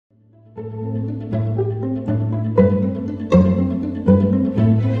The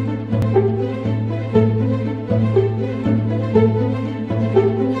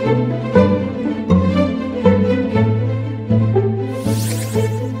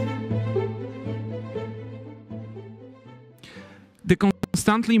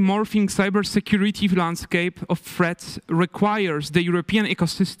constantly morphing cybersecurity landscape of threats requires the European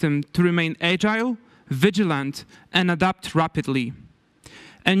ecosystem to remain agile, vigilant, and adapt rapidly.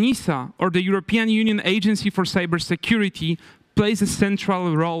 ENISA, or the European Union Agency for Cybersecurity, plays a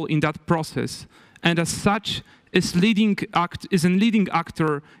central role in that process, and as such is a leading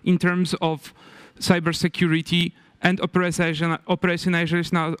actor in terms of cybersecurity and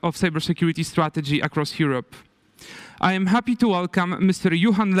operationalization of cybersecurity strategy across Europe. I am happy to welcome Mr.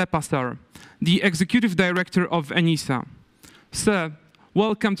 Juhan Lepassaar, the Executive Director of ENISA. Sir,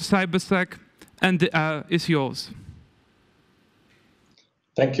 welcome to Cybersec, and the air is yours.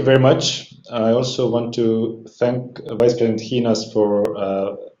 Thank you very much. I also want to thank Vice President Hinas for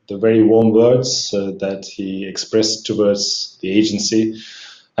the very warm words that he expressed towards the agency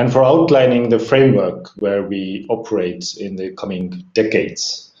and for outlining the framework where we operate in the coming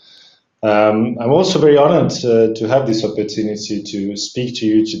decades. I'm also very honored to have this opportunity to speak to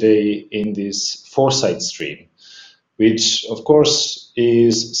you today in this Foresight stream, which of course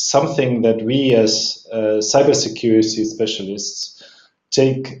is something that we as cybersecurity specialists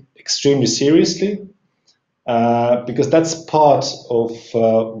take extremely seriously, because that's part of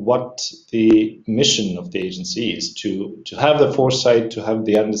what the mission of the agency is, to have the foresight, to have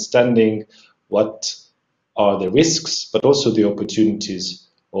the understanding what are the risks, but also the opportunities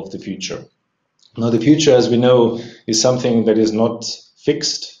of the future. Now, the future, as we know, is something that is not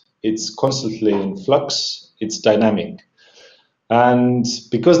fixed. It's constantly in flux. It's dynamic. And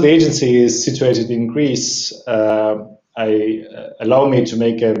because the agency is situated in Greece, allow me to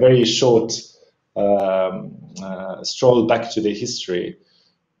make a very short stroll back to the history.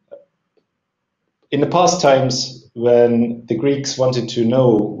 In the past times, when the Greeks wanted to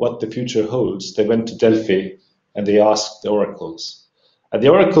know what the future holds, they went to Delphi and they asked the oracles. And the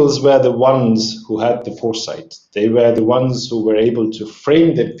oracles were the ones who had the foresight. They were the ones who were able to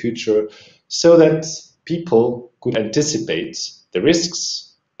frame the future so that people could anticipate the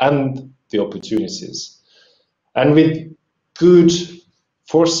risks and the opportunities. And with good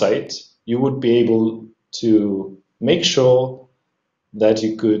foresight, you would be able to make sure that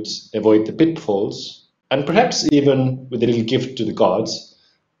you could avoid the pitfalls, and perhaps even with a little gift to the gods,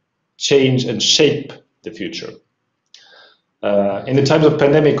 change and shape the future. In the times of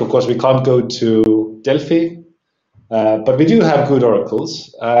pandemic, of course, we can't go to Delphi, but we do have good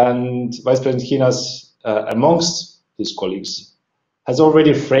oracles, and Vice President Hinas, amongst his colleagues, has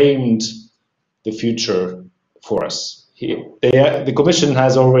already framed the future for us. The Commission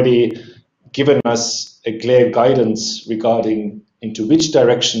has already given us a clear guidance regarding into which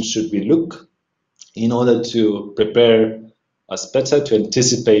direction should we look in order to prepare us better to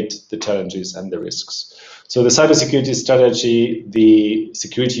anticipate the challenges and the risks. So the cybersecurity strategy, the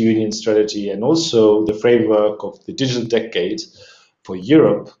security union strategy, and also the framework of the digital decade for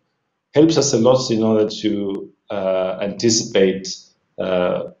Europe helps us a lot in order to anticipate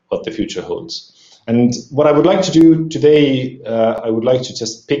what the future holds. And what I would like to do today, I would like to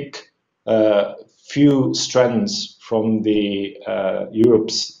just pick a few strands from the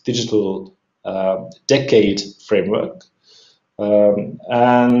Europe's digital decade framework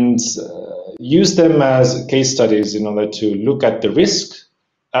and use them as case studies in order to look at the risk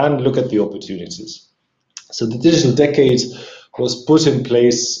and look at the opportunities. So the digital decade was put in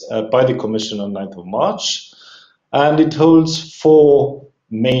place by the Commission on 9th of March, and it holds four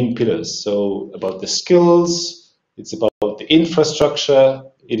main pillars. So about the skills, it's about the infrastructure,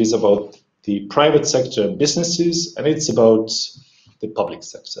 it is about the private sector and businesses, and it's about the public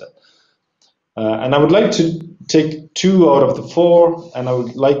sector. And I would like to take two out of the four, and I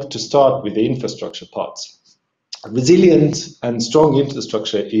would like to start with the infrastructure part. Resilient and strong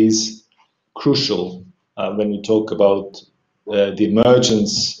infrastructure is crucial when we talk about the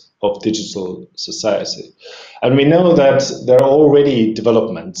emergence of digital society. And we know that there are already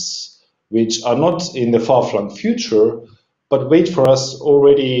developments which are not in the far-flung future, but wait for us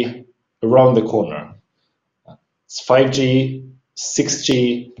already around the corner. It's 5G,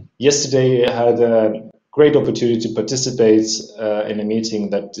 6G. Yesterday I had a great opportunity to participate in a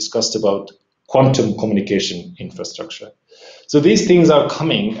meeting that discussed about quantum communication infrastructure. So these things are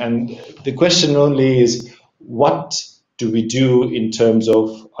coming, and the question only is, what do we do in terms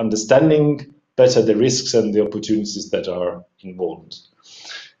of understanding better the risks and the opportunities that are involved?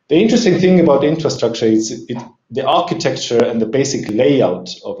 The interesting thing about infrastructure is the architecture and the basic layout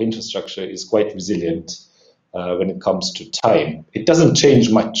of infrastructure is quite resilient when it comes to time. It doesn't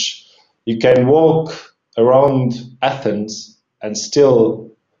change much. You can walk around Athens and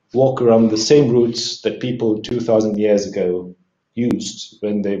still walk around the same routes that people 2,000 years ago used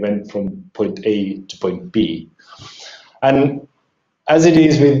when they went from point A to point B. And as it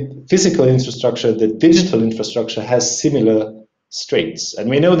is with physical infrastructure, the digital infrastructure has similar straits. And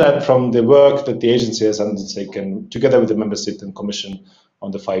we know that from the work that the agency has undertaken together with the Member State and Commission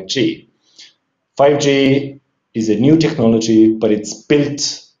on the 5G. 5G is a new technology, but it's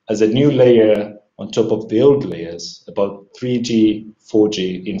built as a new layer on top of the old layers about 3G,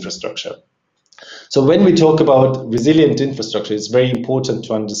 4G infrastructure. So when we talk about resilient infrastructure, it's very important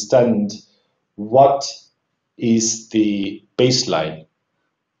to understand what is the baseline.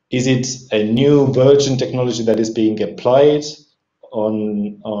 Is it a new virgin technology that is being applied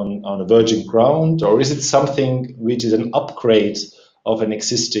on a virgin ground, or is it something which is an upgrade of an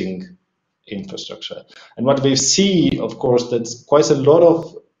existing infrastructure? And what we see, of course, that quite a lot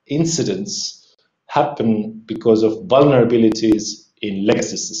of incidents happen because of vulnerabilities in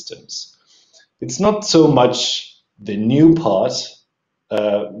legacy systems. It's not so much the new part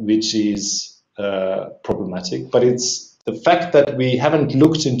which is problematic, but it's the fact that we haven't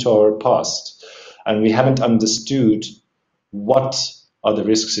looked into our past and we haven't understood what are the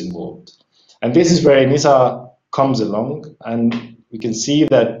risks involved. And this is where ENISA comes along, and we can see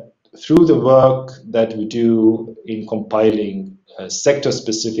that through the work that we do in compiling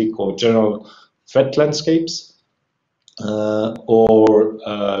sector-specific or general threat landscapes or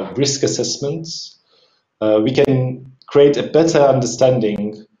risk assessments, we can create a better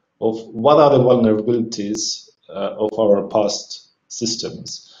understanding of what are the vulnerabilities of our past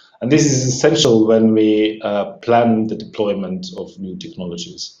systems. And this is essential when we plan the deployment of new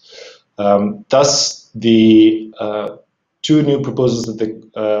technologies. Thus, the two new proposals that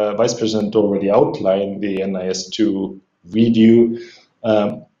the Vice President already outlined, the NIS2 review,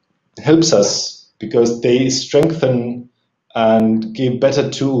 helps us because they strengthen and give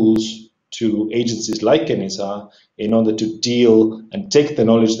better tools to agencies like ENISA in order to deal and take the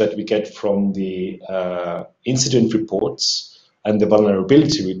knowledge that we get from the incident reports and the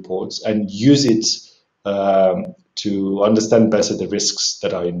vulnerability reports and use it to understand better the risks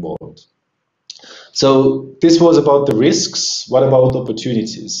that are involved. So this was about the risks. What about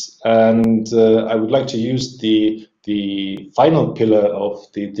opportunities? And I would like to use the final pillar of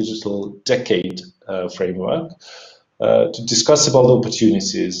the digital decade framework to discuss about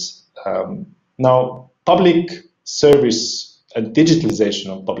opportunities. Now, public service and digitalization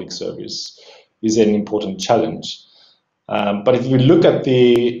of public service is an important challenge. But if we look at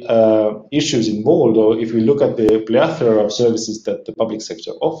the issues involved, or if we look at the plethora of services that the public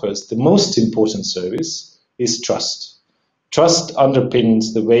sector offers, the most important service is trust. Trust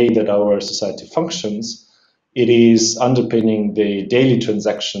underpins the way that our society functions. It is underpinning the daily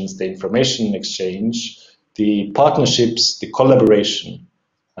transactions, the information exchange, the partnerships, the collaboration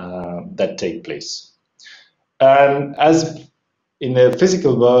that take place. And as in the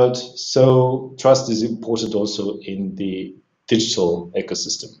physical world, so trust is important also in the digital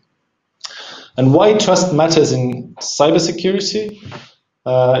ecosystem. And why trust matters in cybersecurity?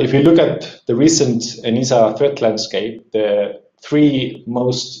 If you look at the recent ENISA threat landscape, the three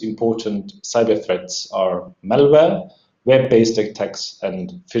most important cyber threats are malware, web-based attacks,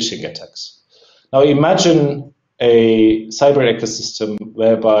 and phishing attacks. Now imagine a cyber ecosystem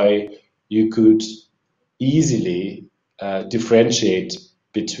whereby you could easily differentiate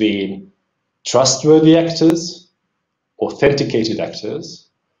between trustworthy actors, authenticated actors,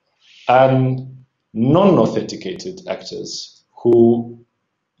 and non-authenticated actors who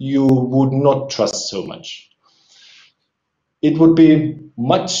you would not trust so much. It would be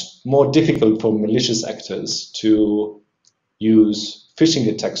much more difficult for malicious actors to use phishing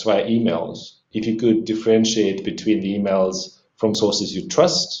attacks via emails if you could differentiate between the emails from sources you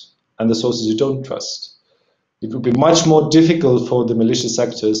trust and the sources you don't trust. It would be much more difficult for the malicious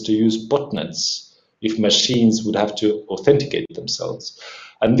actors to use botnets if machines would have to authenticate themselves.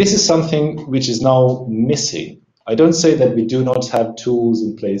 And this is something which is now missing. I don't say that we do not have tools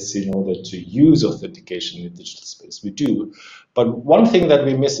in place in order to use authentication in the digital space. We do. But one thing that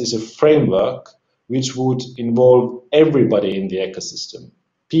we miss is a framework which would involve everybody in the ecosystem.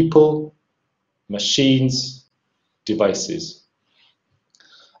 People, machines, devices.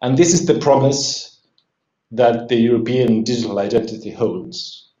 And this is the promise that the European digital identity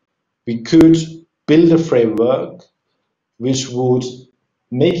holds. We could build a framework which would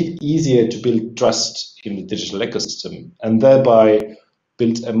make it easier to build trust in the digital ecosystem and thereby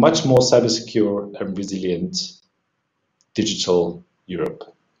build a much more cybersecure and resilient digital Europe.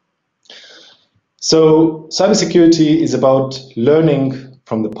 So cybersecurity is about learning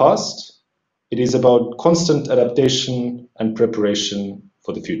from the past. It is about constant adaptation and preparation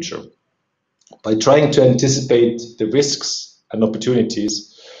for the future. By trying to anticipate the risks and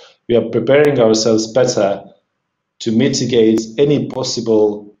opportunities, we are preparing ourselves better to mitigate any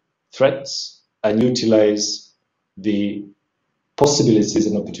possible threats and utilize the possibilities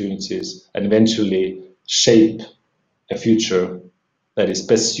and opportunities and eventually shape a future that is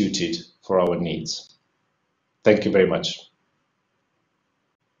best suited for our needs. Thank you very much.